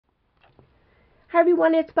Hi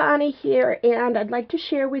everyone, it's Bonnie here, and I'd like to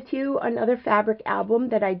share with you another fabric album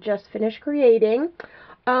that I just finished creating.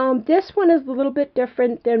 This one is a little bit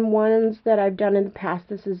different than ones that I've done in the past.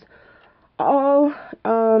 This is all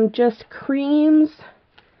just creams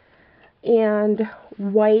and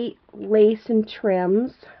white lace and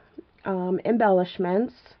trims,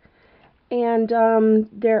 embellishments, and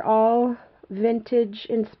they're all vintage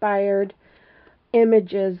inspired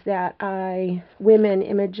women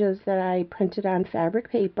images that I printed on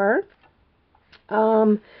fabric paper.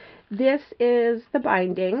 This is the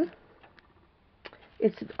binding.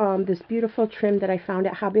 It's this beautiful trim that I found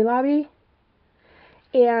at Hobby Lobby.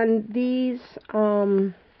 And these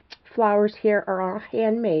flowers here are all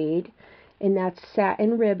handmade, and that's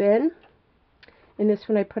satin ribbon. And this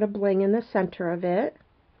one I put a bling in the center of it.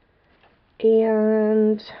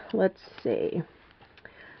 And let's see.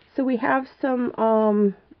 So we have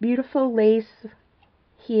some beautiful lace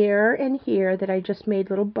here and here that I just made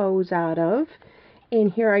little bows out of.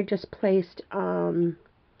 And here I just placed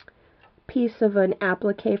piece of an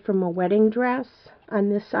applique from a wedding dress on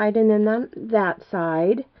this side and then on that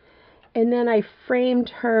side. And then I framed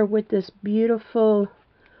her with this beautiful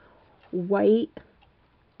white,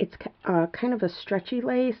 it's kind of a stretchy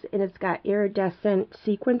lace, and it's got iridescent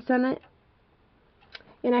sequins in it.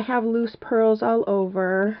 And I have loose pearls all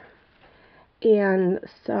over and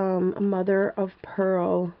some mother of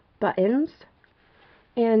pearl buttons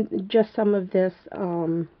and just some of this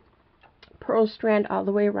pearl strand all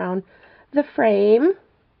the way around the frame.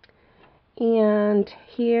 And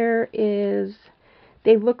here is,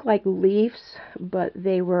 they look like leaves, but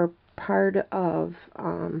they were part of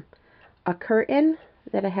a curtain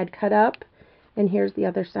that I had cut up. And here's the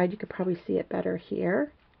other side. You could probably see it better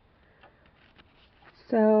here.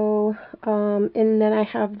 So, and then I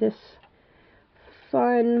have this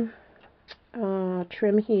fun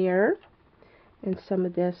trim here, and some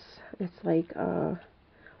of this, it's like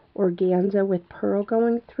organza with pearl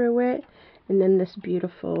going through it, and then this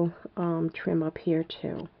beautiful trim up here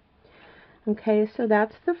too. Okay, so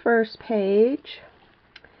that's the first page,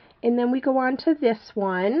 and then we go on to this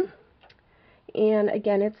one, and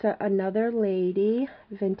again it's another lady,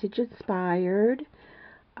 vintage inspired.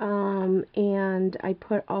 And I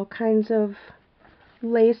put all kinds of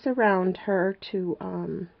lace around her to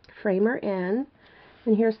frame her in.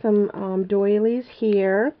 And here's some doilies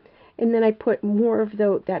here. And then I put more of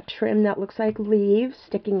that trim that looks like leaves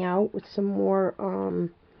sticking out with some more,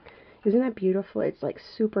 isn't that beautiful? It's like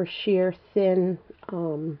super sheer, thin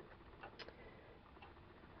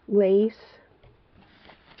lace.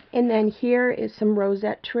 And then here is some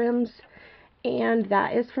rosette trims. And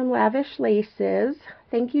that is from Lavish Laces.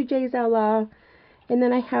 Thank you, Jayzella. And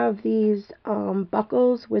then I have these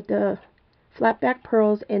buckles with the flat back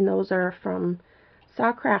pearls, and those are from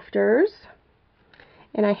Saw Crafters.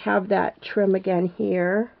 And I have that trim again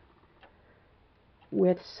here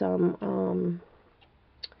with some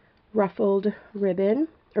ruffled ribbon,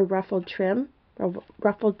 or ruffled trim,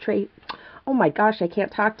 ruffled tray. Oh my gosh, I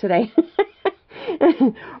can't talk today.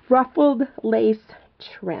 Ruffled lace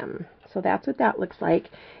trim. So that's what that looks like.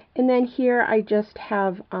 And then here I just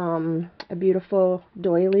have a beautiful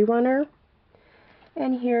doily runner.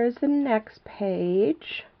 And here's the next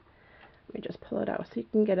page. Let me just pull it out so you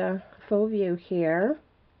can get a full view here.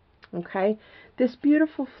 Okay, this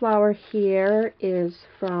beautiful flower here is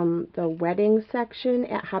from the wedding section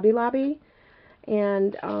at Hobby Lobby.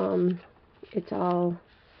 And it's all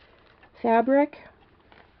fabric.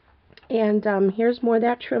 And here's more of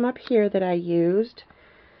that trim up here that I used.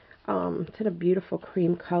 It's in a beautiful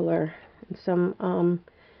cream color, and some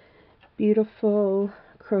beautiful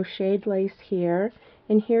crocheted lace here.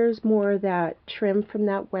 And here's more of that trim from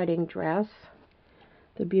that wedding dress,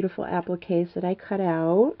 the beautiful appliques that I cut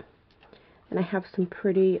out. And I have some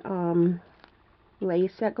pretty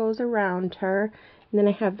lace that goes around her. And then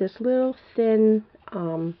I have this little thin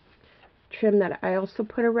trim that I also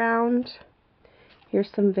put around.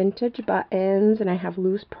 Here's some vintage buttons, and I have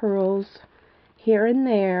loose pearls here and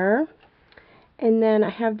there. And then I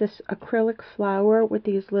have this acrylic flower with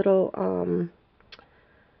these little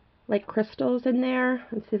like crystals in there.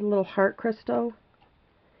 Let's see, the little heart crystal.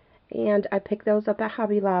 And I picked those up at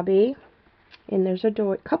Hobby Lobby. And there's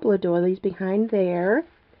a couple of doilies behind there.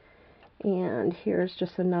 And here's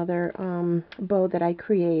just another bow that I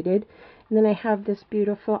created. And then I have this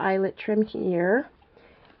beautiful eyelet trim here,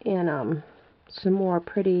 and some more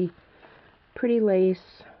pretty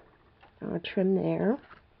lace trim there.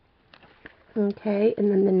 Okay,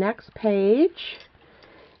 and then the next page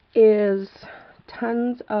is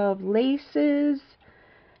tons of laces,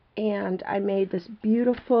 and I made this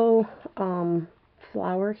beautiful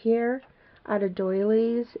flower here out of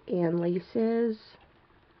doilies and laces.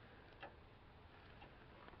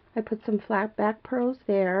 I put some flat back pearls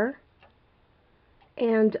there.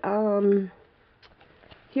 And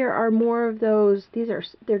here are more of those.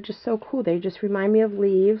 They're just so cool. They just remind me of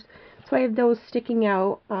leaves. So I have those sticking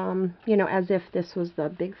out, you know, as if this was the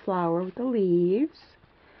big flower with the leaves.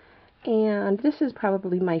 And this is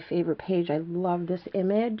probably my favorite page. I love this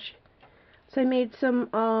image. So I made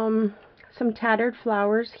some tattered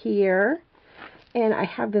flowers here. And I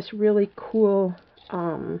have this really cool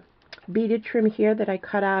beaded trim here that I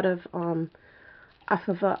cut out of off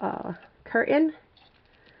of a curtain.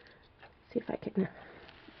 See if I can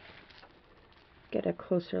get a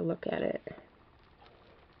closer look at it.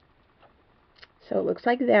 So it looks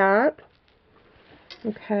like that.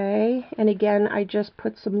 Okay, and again, I just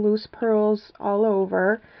put some loose pearls all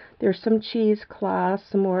over. There's some cheesecloth,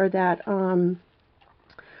 some more of that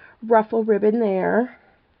ruffle ribbon there,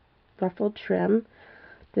 ruffled trim.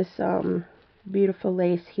 This beautiful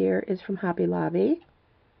lace here is from Hobby Lobby.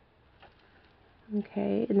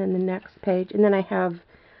 Okay, and then the next page, and then I have,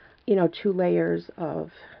 you know, 2 layers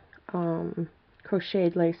of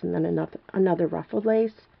crocheted lace and then another ruffled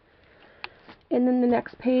lace. And then the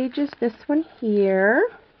next page is this one here.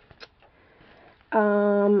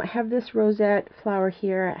 I have this rosette flower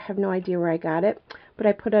here. I have no idea where I got it, but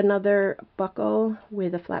I put another buckle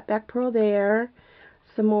with a flat back pearl there.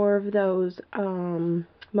 Some more of those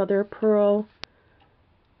mother of pearl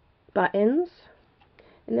buttons.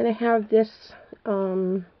 And then I have this,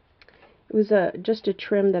 it was just a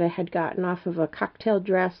trim that I had gotten off of a cocktail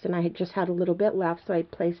dress, and I had just had a little bit left, so I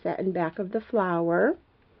placed that in back of the flower.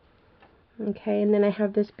 Okay, and then I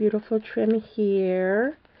have this beautiful trim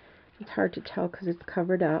here. It's hard to tell because it's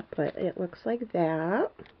covered up, but it looks like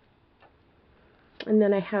that. And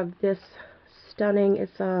then I have this stunning,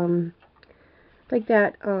 it's like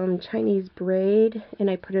that Chinese braid, and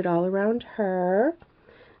I put it all around her.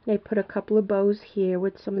 And I put a couple of bows here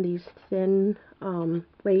with some of these thin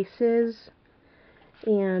laces,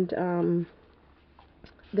 and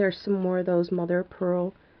there's some more of those mother of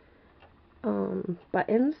pearl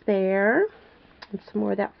buttons there, and some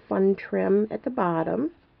more of that fun trim at the bottom.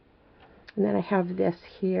 And then I have this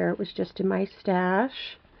here. It was just in my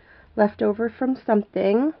stash, left over from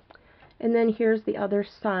something. And then here's the other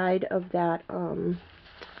side of that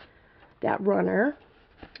that runner.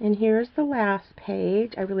 And here's the last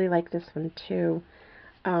page. I really like this one too.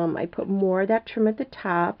 I put more of that trim at the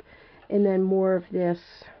top, and then more of this.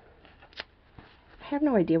 I have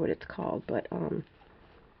no idea what it's called, but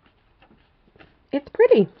it's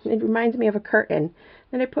pretty. It reminds me of a curtain.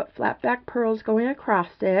 Then I put flat back pearls going across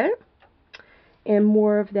it, and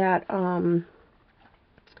more of that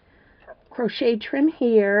crochet trim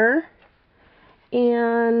here.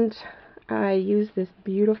 And I use this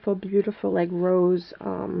beautiful, beautiful like rose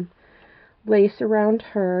lace around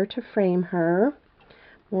her to frame her.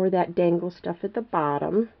 More of that dangle stuff at the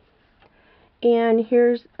bottom. And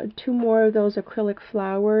here's 2 more of those acrylic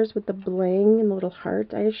flowers with the bling and the little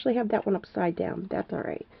hearts. I actually have that one upside down. That's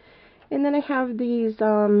alright. And then I have these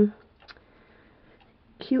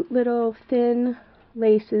cute little thin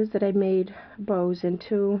laces that I made bows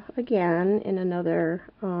into, again, in another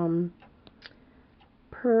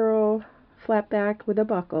pearl flat back with a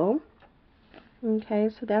buckle. Okay,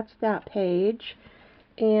 so that's that page.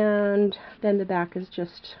 And then the back is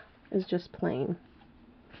just plain.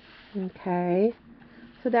 Okay,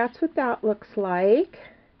 so that's what that looks like.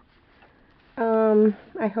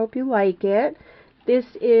 I hope you like it. This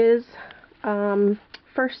is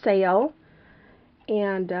for sale,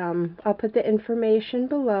 and I'll put the information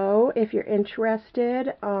below. If you're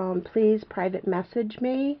interested, please private message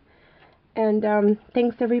me. And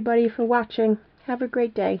thanks everybody for watching. Have a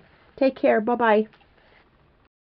great day. Take care. Bye-bye.